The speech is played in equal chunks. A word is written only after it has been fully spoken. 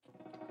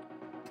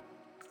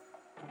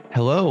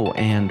Hello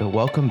and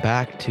welcome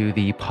back to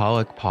the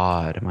Pollock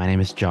Pod. My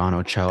name is John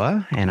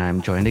Ochoa and I'm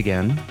joined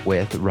again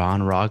with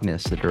Ron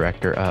Rogness, the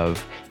Director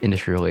of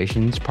Industry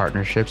Relations,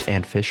 Partnerships,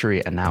 and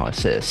Fishery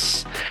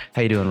Analysis.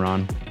 How you doing,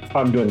 Ron?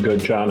 I'm doing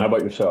good, John. How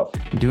about yourself?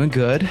 I'm doing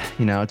good.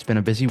 You know, it's been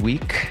a busy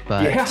week,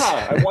 but...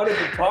 Yeah, I wanted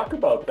to talk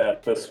about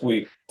that this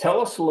week.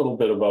 Tell us a little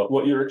bit about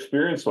what your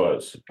experience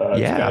was. It's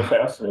kind of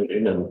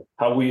fascinating and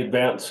how we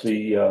advance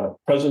the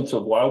presence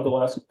of Wild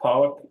Alaska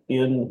Pollock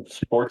in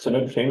sports and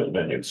entertainment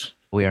venues.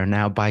 We are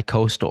now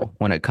bi-coastal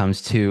when it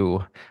comes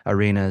to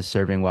arenas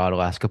serving Wild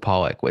Alaska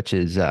Pollock, which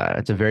is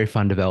it's a very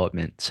fun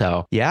development.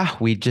 So yeah,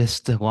 we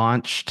just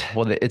launched,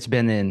 well, it's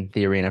been in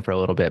the arena for a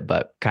little bit,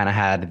 but kind of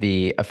had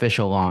the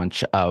official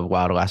launch of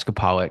Wild Alaska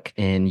Pollock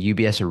in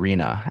UBS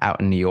Arena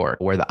out in New York,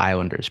 where the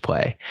Islanders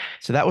play.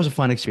 So that was a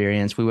fun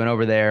experience. We went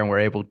over there and were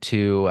able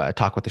to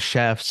talk with the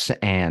chefs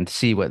and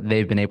see what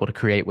they've been able to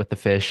create with the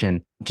fish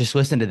and just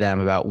listen to them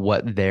about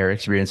what their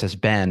experience has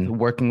been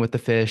working with the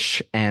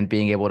fish and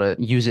being able to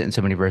use it in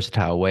so many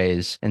versatile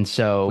ways. And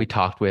so we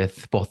talked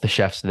with both the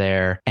chefs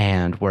there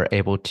and were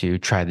able to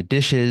try the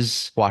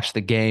dishes, watch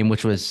the game,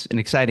 which was an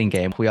exciting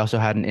game. We also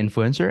had an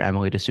influencer,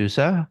 Emily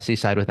D'Souza,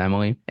 Seaside with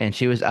Emily, and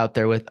she was out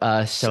there with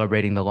us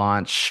celebrating the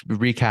launch,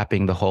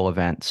 recapping the whole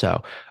event.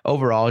 So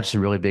overall, just a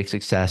really big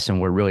success.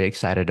 And we're really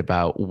excited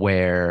about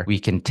where we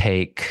can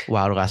take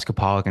Wild Alaska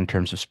Pollock in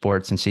terms of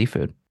sports and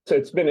seafood. So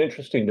it's been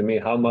interesting to me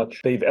how much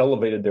they've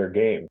elevated their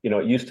game. You know,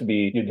 it used to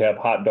be you'd have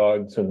hot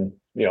dogs and,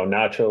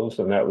 nachos,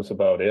 and that was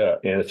about it.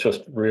 And it's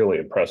just really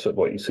impressive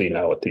what you see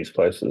now at these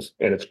places.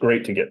 And it's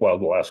great to get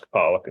Wild Alaska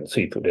Pollock and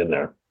seafood in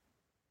there.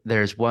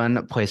 There's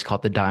one place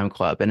called the Dime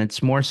Club, and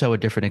it's more so a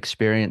different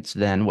experience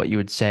than what you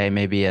would say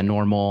maybe a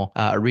normal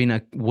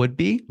arena would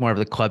be, more of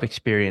the club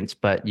experience.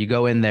 But you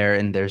go in there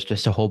and there's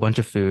just a whole bunch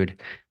of food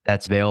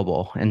that's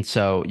available. And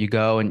so you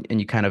go and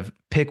you kind of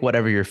pick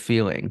whatever you're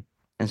feeling.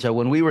 And so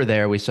when we were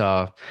there, we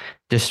saw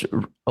just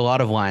a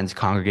lot of lines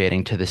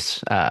congregating to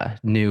this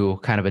new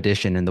kind of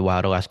addition in the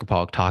Wild Alaska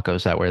Pollock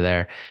tacos that were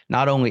there,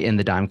 not only in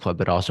the Dime Club,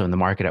 but also in the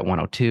market at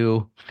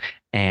 102.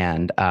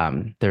 And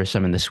there's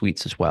some in the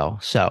suites as well.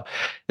 So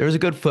there was a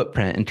good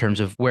footprint in terms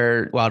of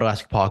where Wild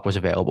Alaska Pollock was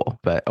available.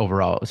 But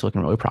overall, it was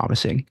looking really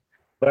promising.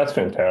 That's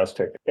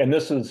fantastic. And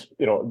this is,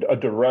 a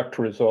direct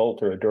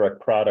result or a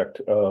direct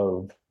product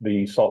of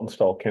the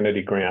Saltonstall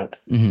Kennedy grant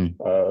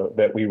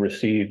that we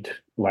received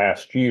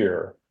last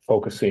year,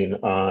 focusing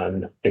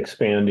on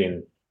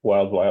expanding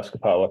Wild Alaska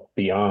Pollock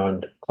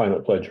beyond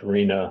Climate Pledge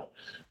Arena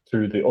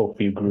through the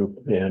Oakview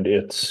Group and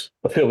its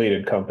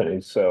affiliated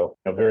companies. So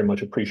I very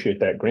much appreciate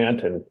that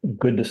grant and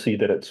good to see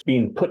that it's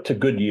being put to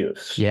good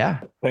use. Yeah.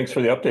 Thanks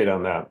for the update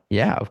on that.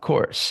 Yeah, of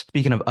course.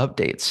 Speaking of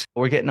updates,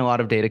 we're getting a lot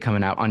of data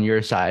coming out on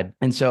your side.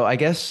 And so I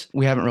guess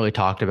we haven't really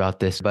talked about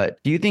this,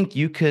 but do you think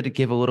you could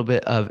give a little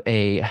bit of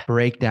a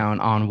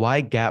breakdown on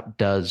why GAP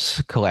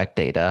does collect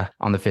data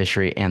on the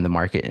fishery and the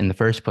market in the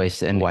first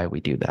place and why we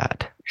do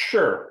that?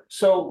 Sure.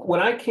 So when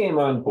I came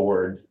on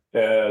board,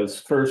 as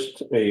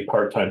first a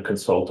part-time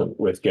consultant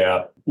with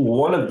GAP,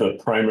 one of the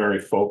primary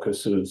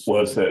focuses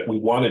was that we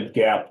wanted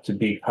GAP to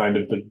be kind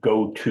of the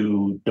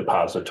go-to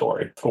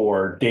depository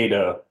for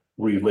data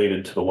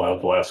related to the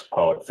Wild Alaska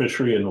Pollock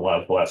fishery and the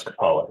Wild Alaska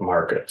Pollock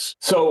markets.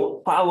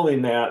 So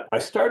following that, I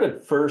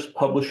started first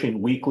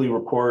publishing weekly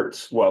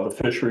reports while the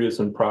fishery is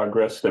in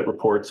progress that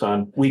reports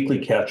on weekly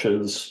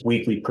catches,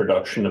 weekly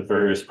production of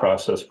various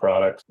processed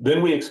products.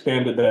 Then we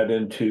expanded that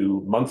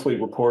into monthly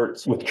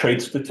reports with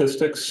trade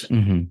statistics.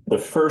 The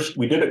first,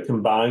 we did it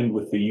combined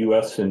with the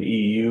US and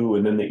EU,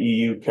 and then the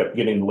EU kept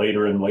getting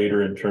later and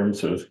later in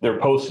terms of their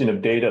posting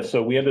of data.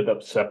 So we ended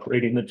up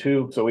separating the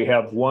two. So we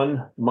have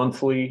one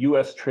monthly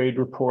US trade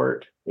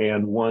report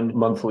and one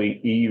monthly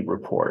EU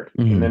report.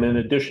 And then in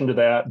addition to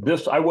that,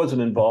 I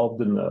wasn't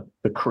involved in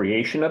the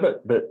creation of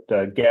it, but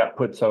GAP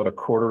puts out a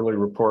quarterly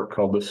report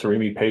called the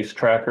Surimi Pace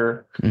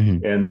Tracker.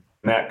 And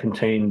that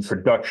contains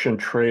production,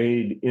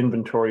 trade,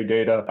 inventory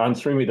data on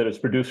surimi that is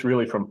produced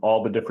really from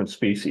all the different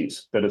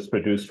species that is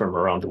produced from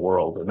around the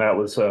world. And that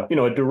was a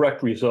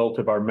direct result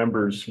of our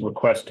members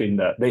requesting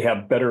that they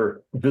have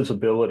better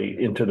visibility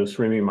into the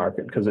surimi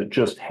market because it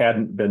just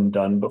hadn't been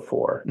done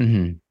before.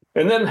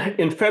 And then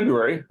in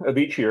February of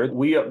each year,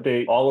 we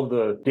update all of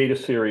the data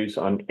series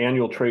on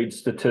annual trade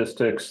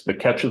statistics, the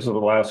catches of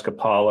Alaska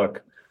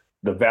Pollock,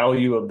 the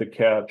value of the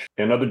catch,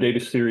 and other data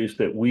series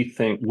that we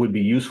think would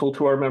be useful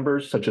to our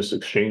members, such as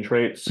exchange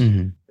rates.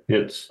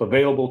 It's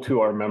available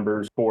to our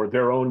members for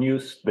their own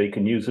use. They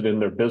can use it in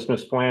their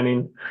business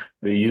planning.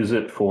 They use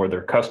it for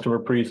their customer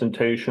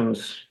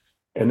presentations.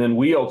 And then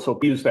we also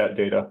use that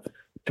data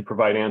to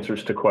provide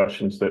answers to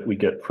questions that we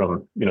get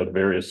from, the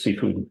various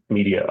seafood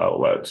media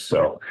outlets.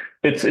 So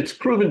It's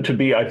proven to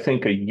be, I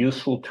think, a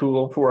useful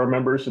tool for our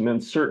members. And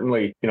then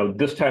certainly,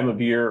 this time of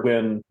year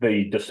when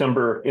the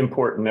December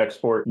import and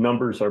export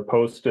numbers are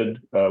posted,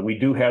 we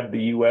do have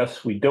the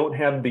US. We don't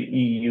have the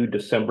EU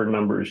December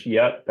numbers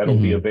yet. That'll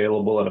be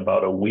available in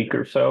about a week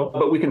or so.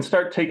 But we can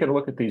start taking a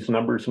look at these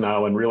numbers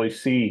now and really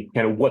see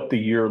kind of what the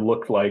year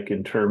looked like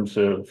in terms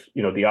of,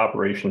 the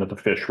operation of the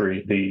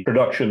fishery, the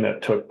production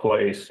that took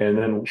place, and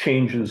then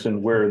changes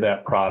in where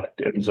that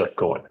product ends up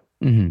going.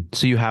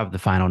 So you have the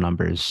final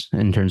numbers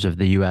in terms of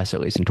the US,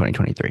 at least in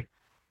 2023.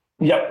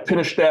 Yep,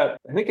 finished that.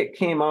 I think it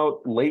came out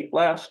late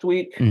last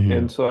week.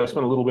 And so I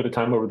spent a little bit of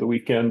time over the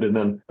weekend and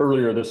then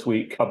earlier this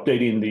week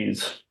updating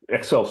these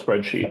Excel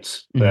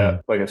spreadsheets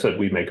that, like I said,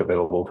 we make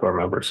available to our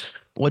members.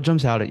 What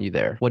jumps out at you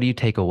there? What do you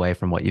take away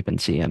from what you've been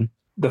seeing?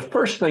 The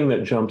first thing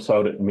that jumps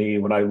out at me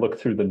when I look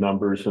through the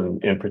numbers, and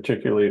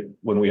particularly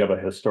when we have a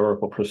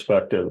historical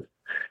perspective,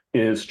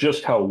 is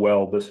just how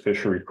well this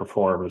fishery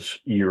performs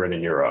year in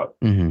and year out.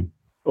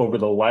 Over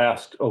the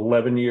last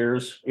 11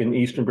 years in the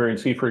Eastern Bering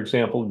Sea, for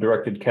example,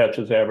 directed catch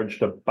has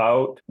averaged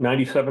about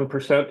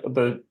 97% of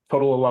the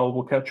total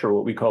allowable catch, or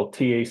what we call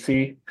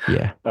TAC,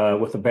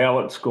 with the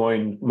balance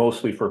going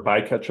mostly for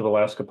bycatch of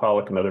Alaska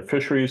pollock and other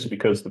fisheries,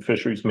 because the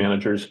fisheries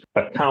managers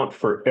account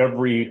for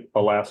every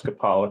Alaska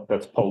pollock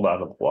that's pulled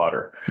out of the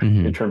water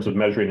in terms of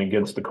measuring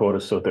against the quota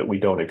so that we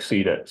don't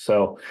exceed it.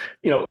 So,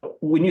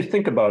 when you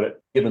think about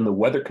it, given the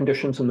weather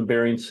conditions in the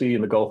Bering Sea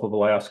and the Gulf of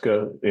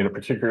Alaska,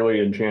 particularly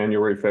in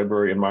January,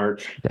 February, and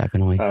March,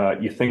 definitely,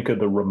 you think of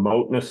the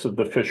remoteness of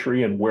the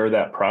fishery and where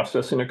that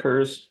processing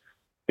occurs,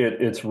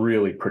 it's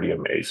really pretty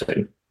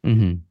amazing.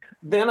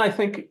 Then I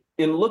think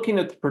in looking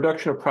at the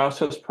production of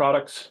processed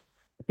products,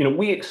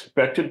 we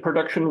expected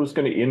production was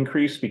going to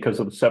increase because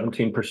of the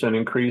 17%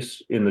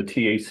 increase in the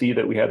TAC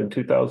that we had in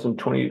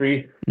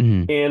 2023.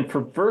 And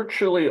for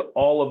virtually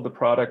all of the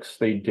products,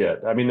 they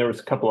did. I mean, there was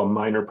a couple of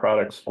minor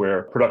products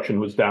where production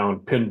was down.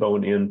 Pin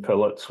bone in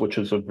fillets, which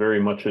is a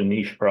very much a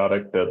niche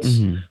product that's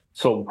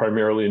sold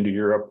primarily into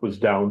Europe, was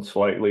down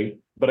slightly.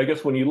 But I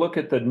guess when you look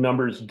at the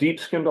numbers,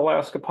 deep-skinned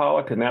Alaska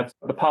pollock, and that's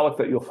the pollock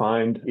that you'll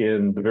find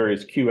in the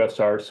various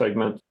QSR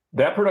segments,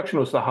 that production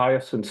was the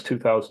highest since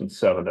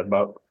 2007, at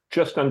about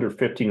just under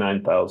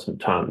 59,000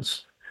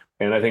 tons.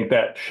 And I think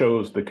that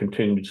shows the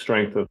continued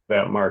strength of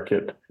that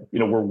market.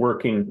 We're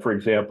working, for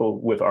example,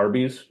 with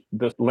Arby's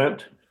this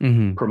Lent,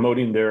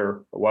 promoting their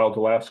Wild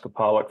Alaska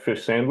Pollock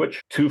fish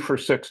sandwich, 2 for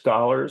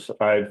 $6.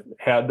 I've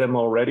had them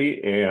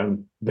already,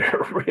 and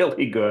they're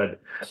really good.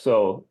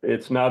 So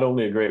it's not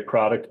only a great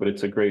product, but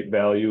it's a great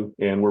value.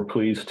 And we're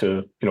pleased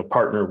to,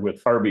 partner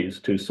with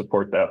Arby's to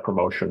support that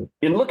promotion.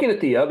 In looking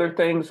at the other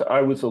things,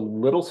 I was a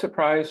little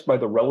surprised by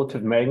the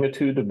relative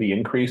magnitude of the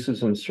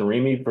increases in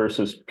surimi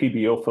versus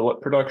PBO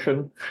fillet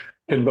production.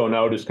 Pin bone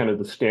out is kind of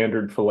the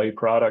standard fillet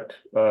product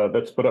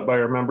that's put up by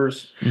our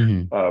members.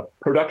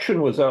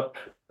 Production was up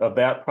of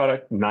that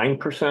product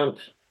 9%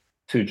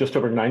 to just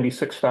over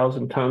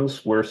 96,000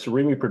 tons, where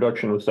surimi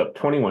production was up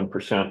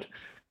 21%,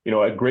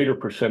 a greater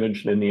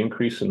percentage than the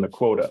increase in the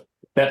quota.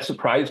 That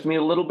surprised me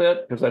a little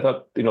bit because I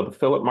thought, the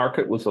fillet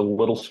market was a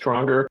little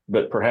stronger,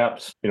 but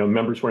perhaps,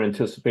 members were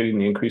anticipating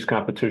the increased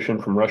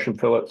competition from Russian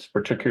fillets,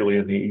 particularly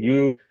in the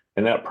EU,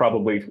 and that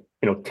probably,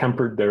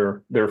 tempered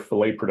their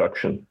fillet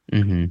production.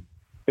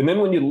 And then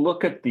when you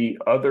look at the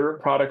other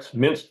products,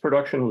 minced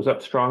production was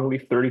up strongly,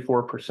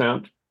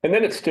 34%. And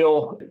then it's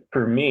still,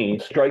 for me,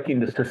 striking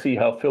to see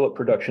how fillet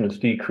production has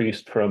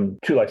decreased from,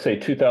 like say,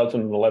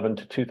 2011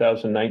 to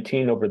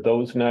 2019. Over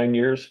those 9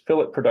 years,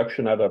 fillet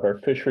production out of our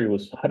fishery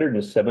was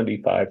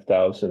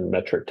 175,000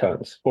 metric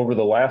tons. Over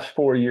the last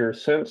 4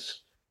 years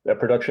since, that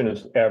production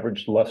has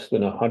averaged less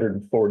than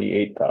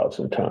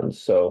 148,000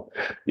 tons. So,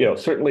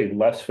 certainly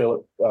less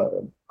fillet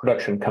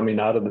production coming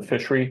out of the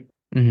fishery,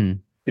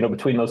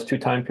 between those two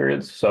time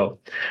periods. So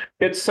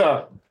it's,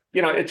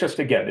 it's just,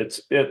 again,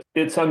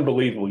 it's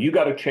unbelievable. You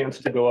got a chance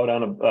to go out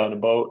on a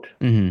boat,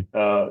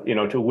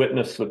 to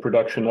witness the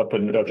production up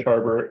in Dutch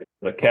Harbor,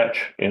 the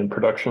catch and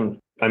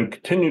production. I'm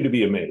continue to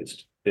be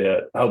amazed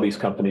at how these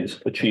companies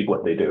achieve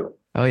what they do.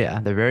 Oh yeah,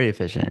 they're very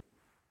efficient.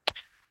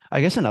 I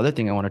guess another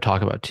thing I want to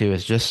talk about too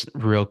is just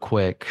real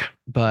quick,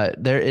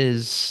 but there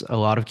is a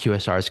lot of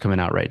QSRs coming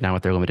out right now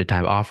with their limited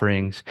time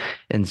offerings.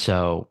 And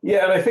so,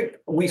 yeah, and I think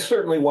we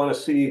certainly want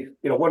to see,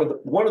 one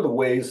of the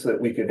ways that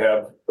we could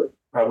have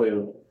probably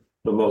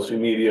the most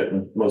immediate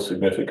and most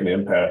significant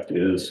impact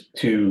is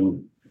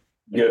to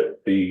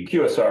get the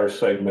QSR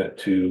segment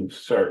to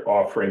start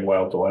offering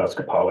Wild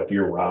Alaska Pollock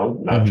year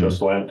round, not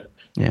just Lent.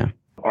 Yeah.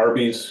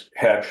 Arby's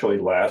actually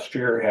last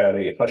year had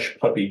a hush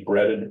puppy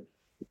breaded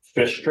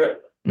fish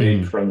strip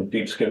made from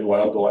deep skinned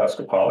Wild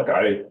Alaska Pollock.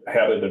 I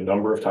had it a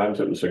number of times.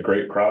 It was a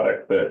great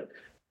product, but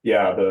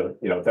yeah,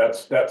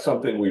 that's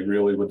something we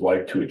really would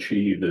like to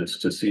achieve, is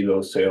to see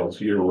those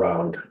sales year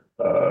round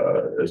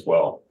as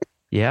well.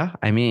 Yeah,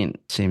 I mean,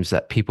 it seems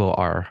that people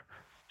are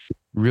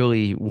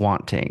really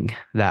wanting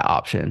that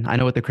option. I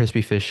know with the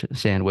crispy fish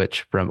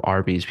sandwich from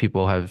Arby's,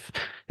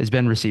 it's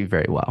been received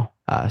very well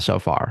so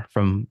far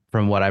from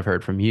what I've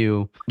heard from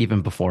you,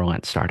 even before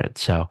Lent started.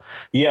 So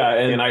Yeah,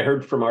 and I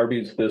heard from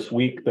Arby's this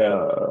week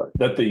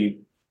that the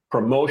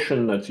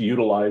promotion that's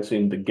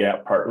utilizing the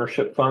GAP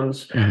partnership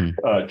funds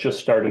mhm, just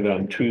started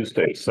on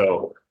Tuesday.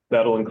 So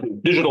that'll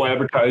include digital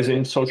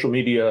advertising, social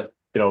media.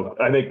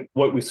 I think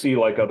what we see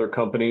like other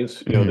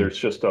companies, mhm. there's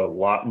just a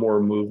lot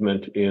more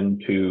movement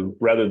into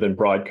rather than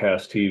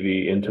broadcast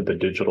TV into the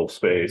digital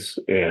space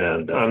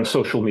and on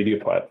social media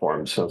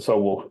platforms.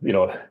 So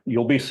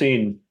you'll be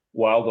seeing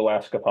Wild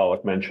Alaska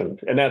Pollock mentioned,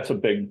 and that's a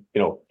big,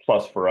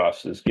 plus for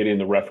us is getting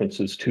the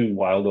references to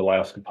Wild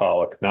Alaska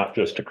Pollock, not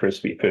just a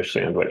crispy fish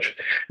sandwich.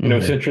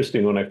 It's Mhm.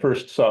 interesting when I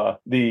first saw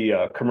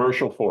the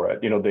commercial for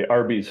it. The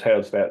Arby's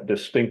has that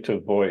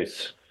distinctive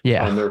voice on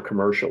Yeah. their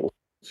commercials.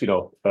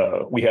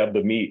 We have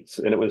the meats,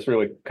 and it was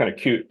really kind of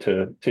cute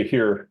to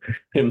hear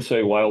him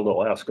say Wild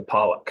Alaska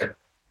Pollock or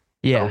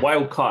Yeah.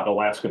 Wild Caught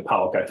Alaska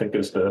Pollock, I think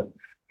is the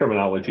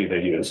terminology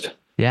they used.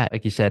 Yeah,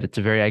 like you said, it's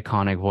a very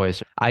iconic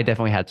voice. I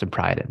definitely had some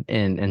pride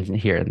in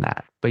hearing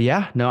that. But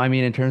yeah, no, I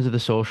mean, in terms of the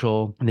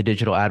social, the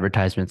digital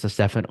advertisements, that's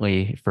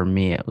definitely, for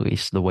me at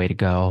least, the way to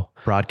go.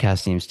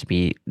 Broadcast seems to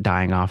be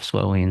dying off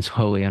slowly and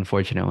slowly,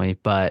 unfortunately.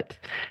 But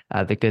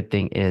the good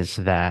thing is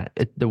that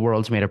the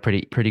world's made a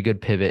pretty good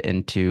pivot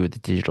into the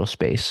digital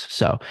space.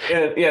 So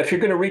And yeah, if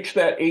you're going to reach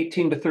that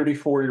 18 to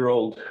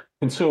 34-year-old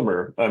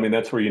consumer, I mean,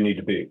 that's where you need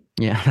to be.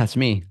 yeah, that's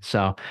me.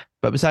 So,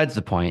 but besides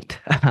the point,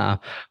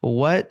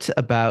 what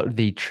about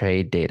the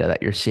trade data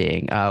that you're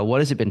seeing? What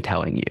has it been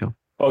telling you?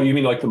 Oh, you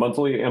mean like the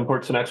monthly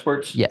imports and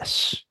exports?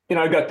 Yes.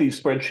 I've got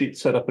these spreadsheets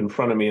set up in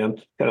front of me. I'm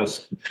kind of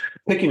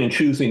picking and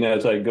choosing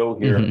as I go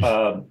here.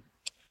 Hmm.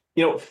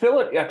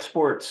 Fillet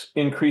exports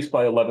increased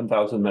by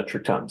 11,000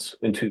 metric tons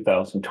in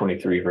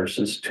 2023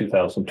 versus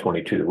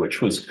 2022,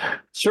 which was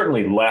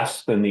certainly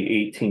less than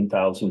the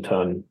 18,000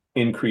 ton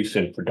increase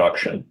in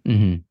production.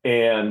 Hmm.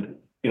 And,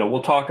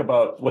 we'll talk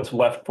about what's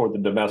left for the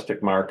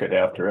domestic market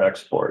after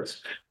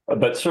exports,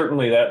 but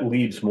certainly that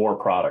leaves more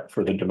product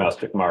for the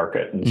domestic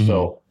market. And Hmm.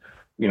 so,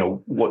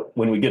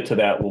 when we get to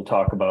that, we'll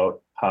talk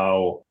about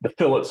how the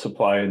fillet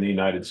supply in the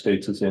United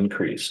States has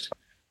increased.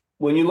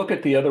 When you look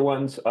at the other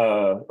ones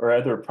or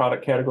other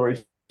product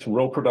categories,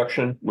 roe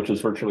production, which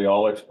is virtually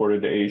all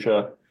exported to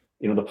Asia,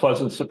 the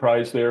pleasant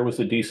surprise there was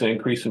a decent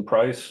increase in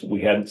price.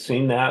 We hadn't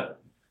seen that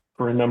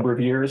for a number of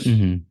years.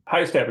 Hmm.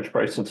 Highest average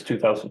price since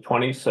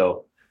 2020.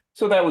 So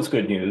that was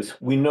good news.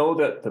 We know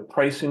that the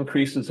price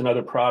increases in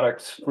other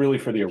products, really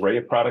for the array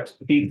of products,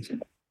 peaked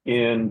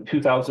in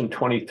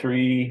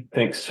 2023. I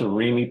think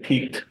surimi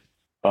peaked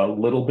a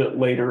little bit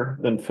later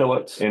than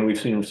fillets, and we've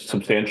seen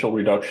substantial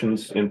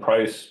reductions in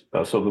price.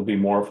 So there'll be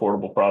more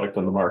affordable product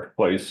in the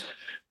marketplace.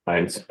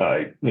 I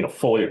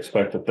fully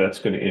expect that that's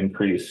going to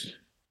increase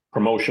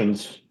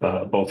promotions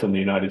both in the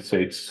United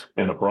States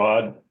and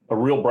abroad. A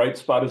real bright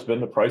spot has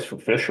been the price for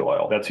fish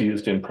oil. That's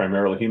used in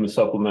primarily human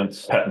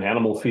supplements, pet and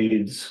animal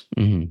feeds.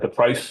 Hmm. The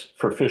price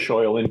for fish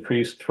oil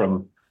increased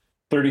from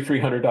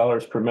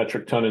 $3,300 per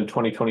metric ton in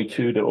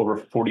 2022 to over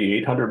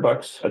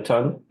 $4,800 a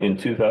ton in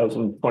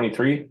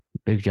 2023.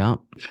 Big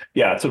jump.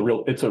 Yeah, it's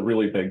a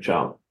really big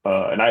jump.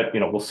 And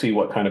we'll see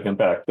what kind of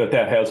impact that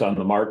has on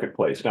the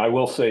marketplace. Now, I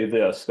will say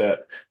this, that,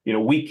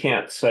 we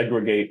can't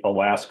segregate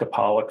Alaska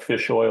pollock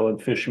fish oil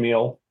and fish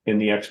meal in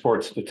the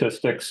export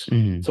statistics.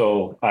 Hmm.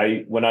 So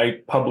when I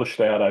publish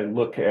that, I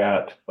look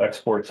at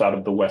exports out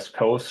of the West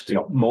Coast.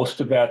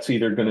 Most of that's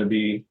either going to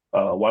be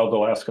Wild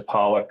Alaska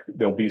Pollock.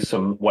 There'll be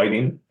some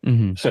whiting,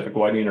 Hmm. Pacific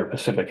whiting or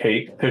Pacific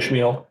hake fish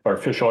meal or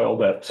fish oil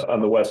that's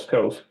on the West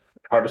Coast,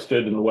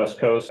 harvested in the West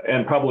Coast,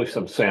 and probably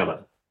some salmon.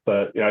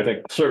 But I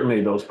think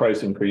certainly those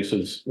price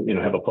increases,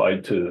 have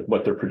applied to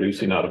what they're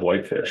producing out of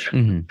whitefish.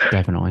 Hmm.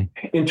 Definitely.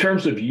 In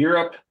terms of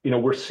Europe,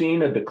 we're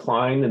seeing a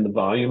decline in the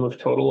volume of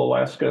total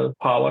Alaska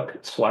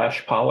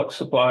pollock/pollock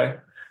supply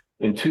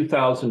in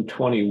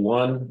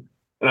 2021.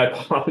 And I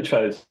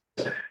apologize.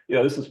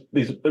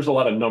 There's a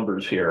lot of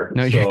numbers here.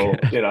 No, you're So,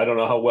 good. I don't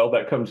know how well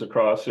that comes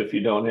across if you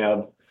don't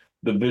have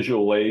the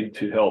visual aid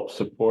to help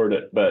support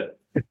it. But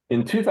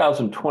in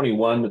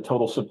 2021, the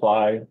total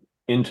supply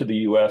into the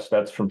US,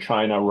 that's from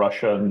China,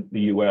 Russia, and the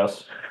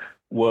US,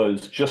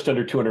 was just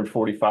under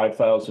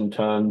 245,000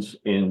 tons.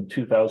 In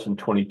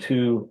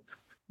 2022,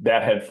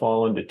 that had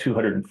fallen to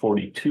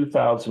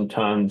 242,000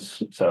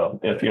 tons. So,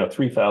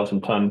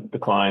 3,000 ton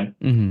decline.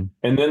 Hmm.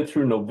 And then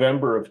through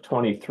November of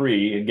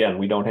 23, again,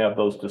 we don't have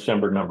those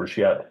December numbers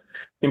yet.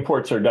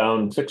 Imports are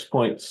down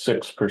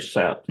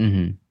 6.6%.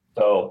 Hmm.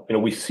 So,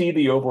 we see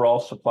the overall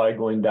supply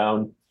going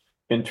down.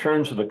 In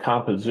terms of the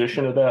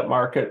composition of that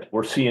market,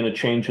 we're seeing a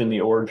change in the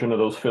origin of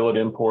those fillet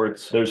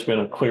imports. There's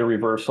been a clear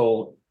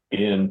reversal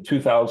in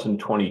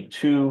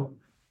 2022.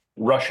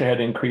 Russia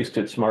had increased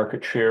its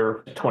market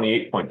share to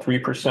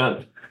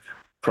 28.3%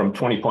 from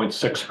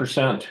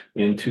 20.6%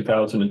 in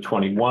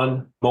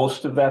 2021.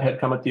 Most of that had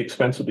come at the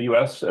expense of the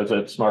US as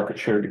its market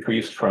share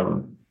decreased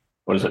from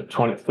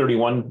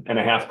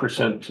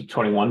 31.5% to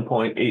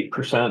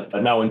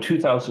 21.8%. Now in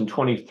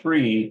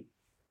 2023,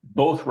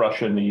 both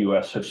Russia and the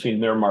US have seen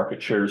their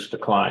market shares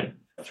decline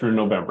through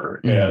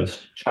November as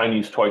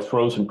Chinese twice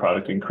frozen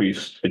product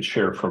increased its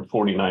share from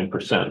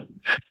 49%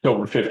 to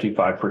over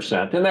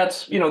 55%. And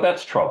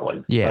that's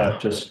troubling. Yeah.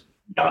 Just to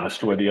be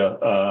honest with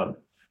you.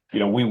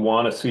 We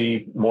want to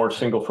see more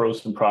single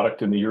frozen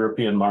product in the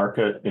European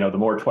market. The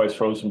more twice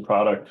frozen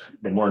product,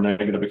 the more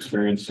negative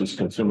experiences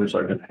consumers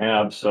are going to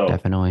have. So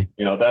Definitely.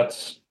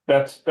 that's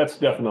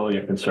definitely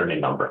a concerning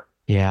number.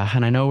 Yeah,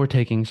 and I know we're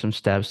taking some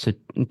steps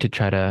to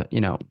try to,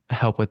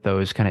 help with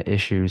those kind of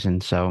issues.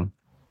 And so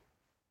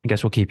I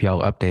guess we'll keep you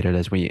all updated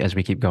as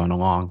we keep going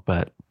along.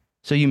 But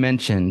so you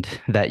mentioned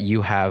that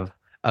you have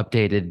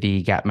updated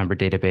the GAP member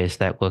database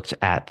that looks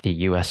at the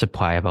U.S.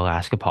 supply of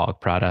Alaska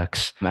pollock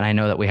products. And I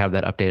know that we have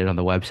that updated on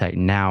the website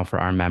now for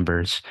our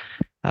members.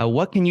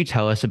 What can you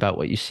tell us about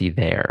what you see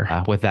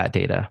there with that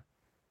data?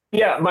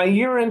 Yeah, my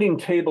year-ending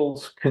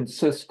tables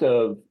consist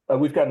of,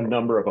 we've got a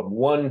number of them.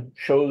 One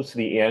shows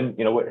the end.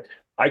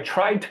 I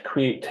tried to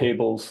create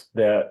tables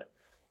that,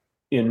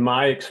 in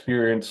my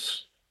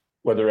experience,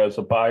 whether as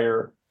a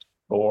buyer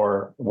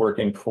or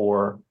working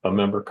for a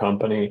member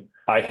company,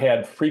 I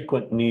had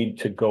frequent need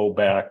to go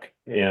back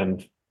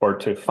or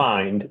to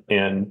find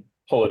and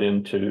pull it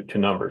into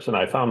numbers. And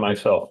I found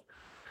myself,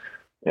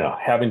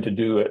 having to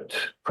do it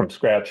from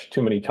scratch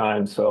too many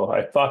times. So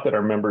I thought that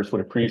our members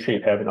would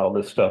appreciate having all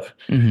this stuff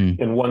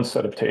in one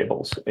set of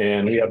tables.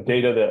 And we have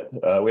data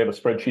that we have a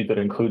spreadsheet that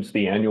includes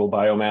the annual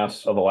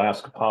biomass of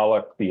Alaska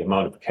pollock, the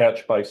amount of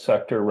catch by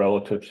sector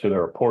relative to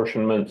their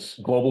apportionments,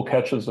 global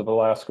catches of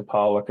Alaska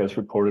pollock as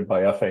reported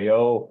by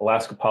FAO,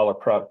 Alaska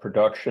pollock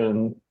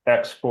production,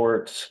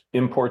 exports,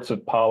 imports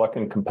of pollock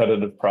and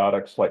competitive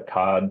products like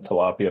cod,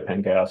 tilapia,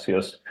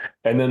 pangasius,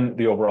 and then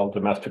the overall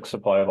domestic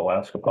supply of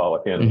Alaska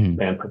pollock and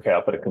per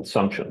capita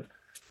consumption.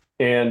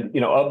 And,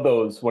 of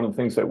those, one of the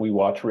things that we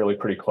watch really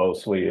pretty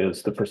closely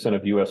is the percent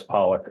of U.S.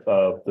 pollock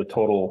of the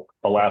total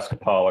Alaska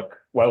pollock,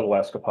 wild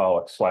Alaska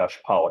pollock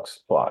 / pollock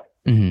supply.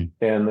 And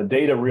the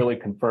data really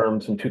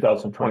confirms in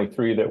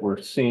 2023 that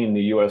we're seeing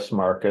the U.S.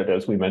 market,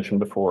 as we mentioned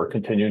before,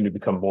 continuing to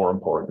become more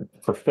important.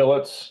 For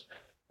fillets,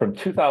 from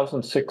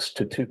 2006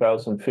 to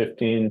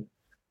 2015,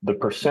 the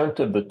percent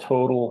of the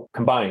total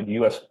combined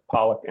U.S.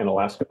 pollock and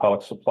Alaska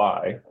pollock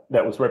supply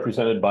that was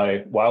represented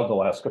by wild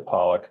Alaska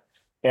pollock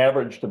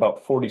averaged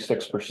about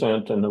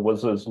 46%, and it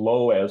was as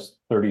low as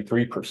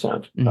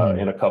 33%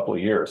 in a couple of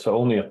years. So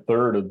only a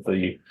third of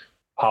the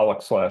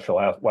pollock /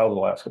 wild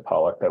Alaska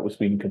pollock that was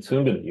being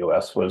consumed in the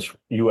U.S. was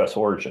U.S.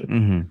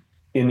 origin.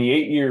 In the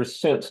 8 years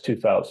since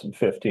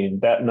 2015,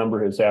 that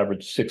number has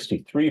averaged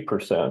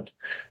 63%.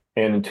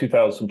 And in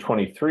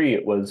 2023,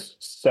 it was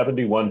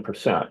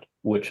 71%,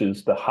 which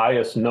is the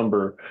highest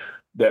number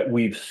that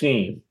we've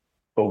seen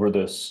over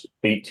this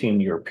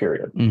 18-year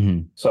period.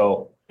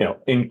 So,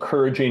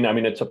 encouraging. I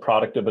mean, it's a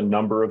product of a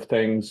number of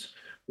things.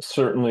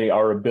 Certainly,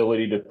 our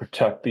ability to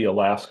protect the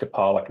Alaska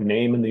pollock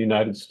name in the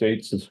United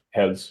States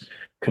has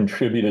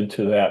contributed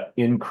to that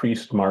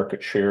increased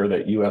market share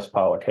that U.S.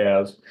 pollock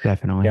has.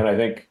 Definitely. And I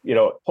think,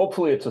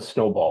 hopefully it's a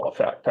snowball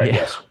effect, I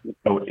guess.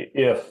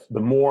 If the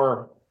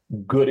more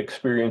good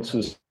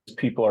experiences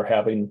people are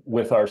having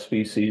with our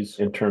species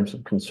in terms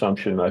of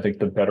consumption, I think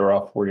the better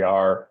off we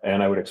are.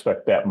 And I would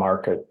expect that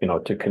market,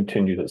 to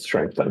continue to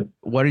strengthen.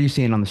 What are you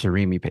seeing on the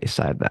surimi paste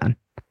side then?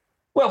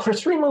 Well, for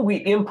surimi, we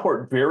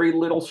import very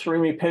little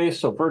surimi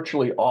paste. So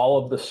virtually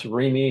all of the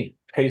surimi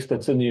paste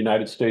that's in the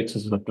United States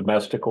is of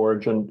domestic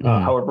origin.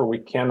 However, we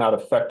cannot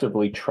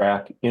effectively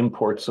track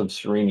imports of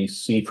surimi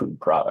seafood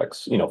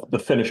products, the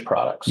finished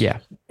products. Yeah.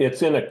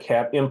 It's in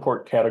a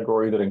import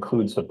category that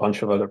includes a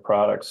bunch of other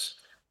products.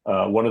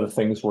 One of the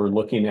things we're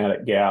looking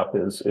at GAP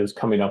is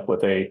coming up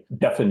with a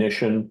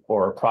definition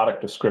or a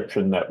product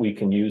description that we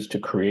can use to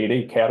create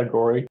a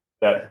category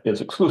that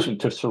is exclusive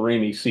to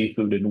surimi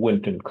seafood and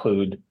wouldn't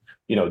include,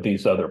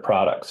 these other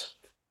products.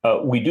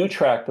 We do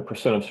track the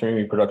percent of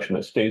surimi production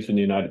that stays in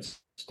the United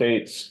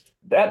States.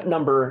 That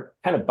number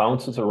kind of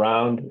bounces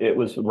around. It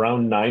was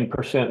around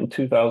 9% in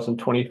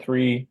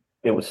 2023.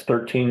 It was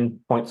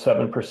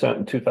 13.7%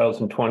 in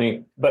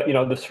 2020. But, the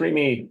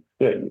surimi,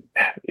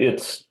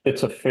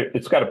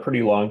 it's got a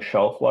pretty long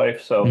shelf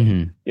life. So,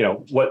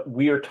 what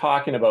we are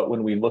talking about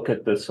when we look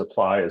at this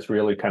supply is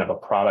really kind of a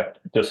product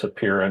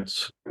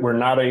disappearance. We're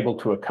not able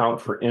to account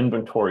for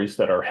inventories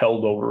that are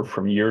held over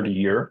from year to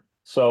year.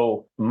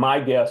 So my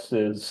guess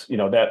is,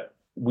 that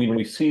when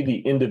we see the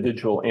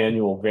individual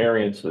annual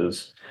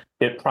variances,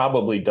 it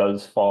probably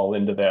does fall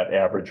into that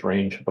average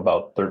range of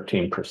about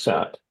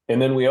 13%.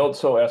 And then we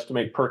also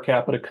estimate per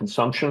capita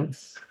consumption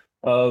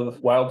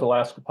of wild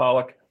Alaska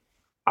pollock.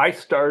 I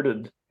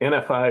started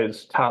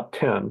NFI's top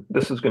 10.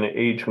 This is going to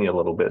age me a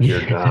little bit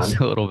here, John. Just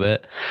a little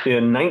bit.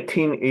 In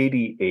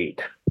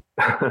 1988,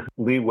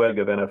 Lee Wegg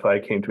of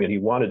NFI came to me and he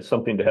wanted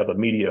something to have a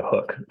media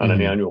hook on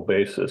an annual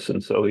basis.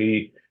 And so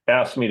he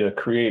asked me to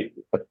create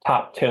a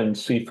top 10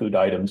 seafood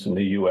items in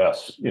the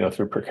U.S.,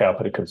 through per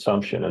capita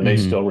consumption. And they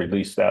still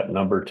release that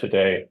number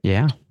today.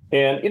 Yeah.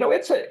 And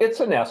it's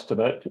an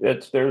estimate.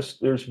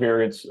 There's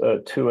variance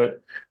to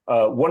it.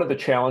 One of the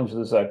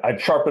challenges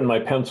I've sharpened my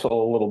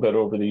pencil a little bit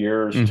over the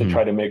years to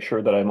try to make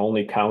sure that I'm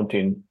only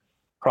counting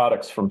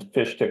products from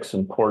fish sticks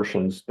and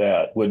portions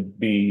that would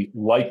be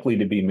likely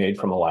to be made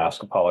from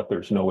Alaska pollock.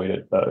 There's no way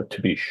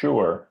to be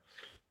sure.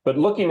 But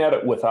looking at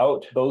it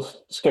without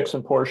those sticks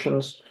and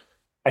portions,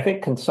 I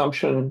think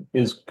consumption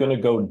is going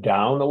to go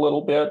down a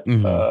little bit.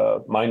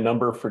 My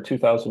number for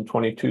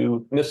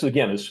 2022, and this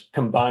again is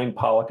combined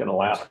pollock and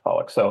Alaska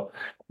pollock. So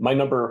my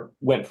number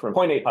went from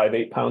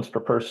 0.858 pounds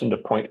per person to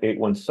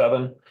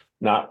 0.817,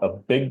 not a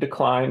big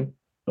decline.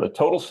 The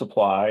total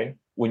supply,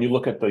 when you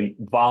look at the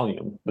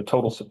volume, the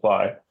total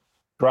supply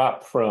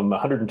dropped from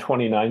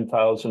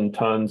 129,000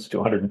 tons to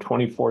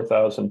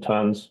 124,000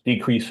 tons,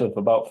 decrease of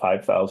about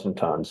 5,000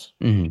 tons.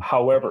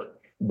 However,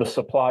 the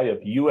supply of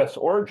U.S.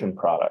 origin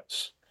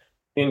products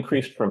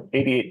increased from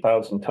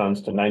 88,000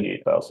 tons to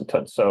 98,000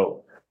 tons.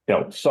 So,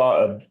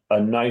 saw a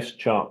nice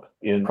jump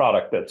in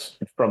product that's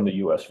from the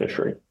U.S.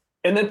 fishery.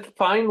 And then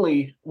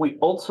finally, we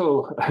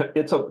also,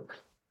 it's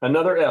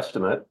another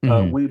estimate.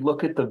 We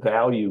look at the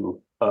value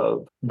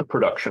of the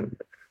production,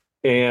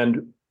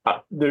 and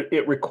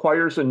it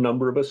requires a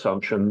number of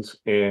assumptions.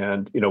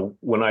 And,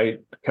 when I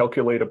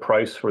calculate a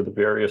price for the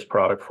various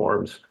product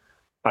forms,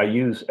 I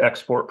use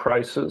export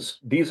prices.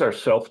 These are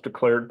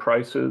self-declared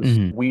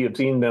prices. We have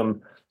seen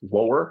them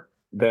lower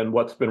than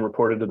what's been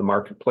reported to the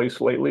marketplace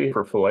lately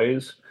for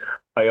fillets.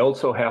 I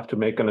also have to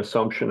make an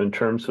assumption in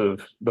terms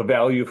of the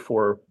value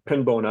for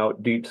pin bone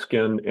out, deep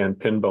skin, and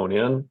pin bone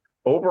in.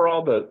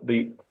 Overall,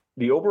 the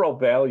overall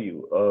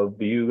value of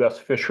the U.S.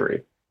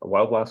 fishery, a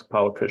Wild Alaska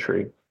Pollock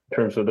fishery, in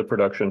terms of the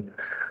production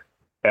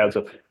as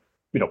a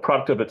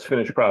product of its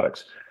finished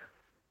products,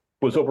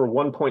 was over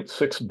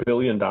 $1.6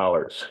 billion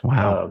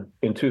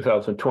in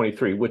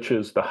 2023, which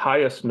is the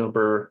highest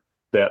number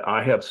that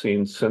I have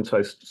seen since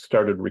I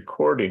started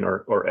recording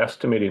or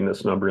estimating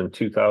this number in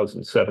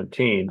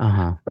 2017,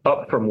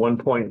 up from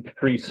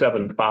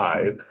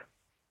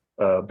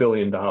 $1.375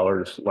 billion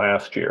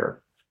last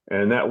year.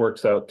 And that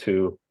works out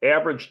to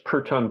average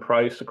per ton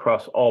price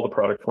across all the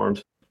product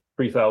forms,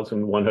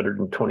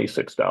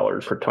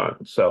 $3,126 per ton.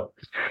 So,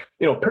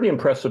 pretty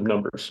impressive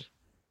numbers.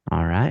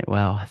 All right.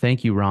 Well,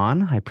 thank you,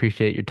 Ron. I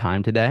appreciate your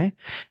time today.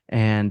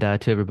 And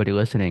to everybody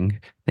listening,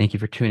 thank you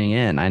for tuning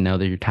in. I know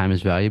that your time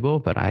is valuable,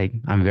 but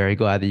I'm very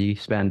glad that you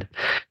spend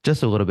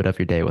just a little bit of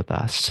your day with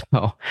us.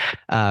 So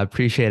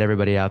appreciate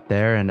everybody out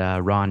there. And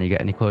Ron, you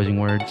got any closing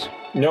words?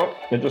 No,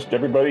 and just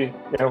everybody,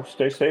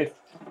 stay safe,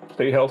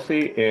 stay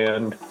healthy,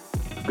 and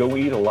go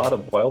eat a lot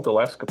of Wild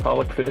Alaska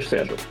Pollock fish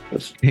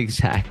sandwiches.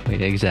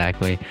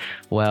 Exactly.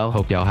 Well,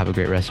 hope y'all have a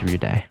great rest of your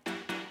day.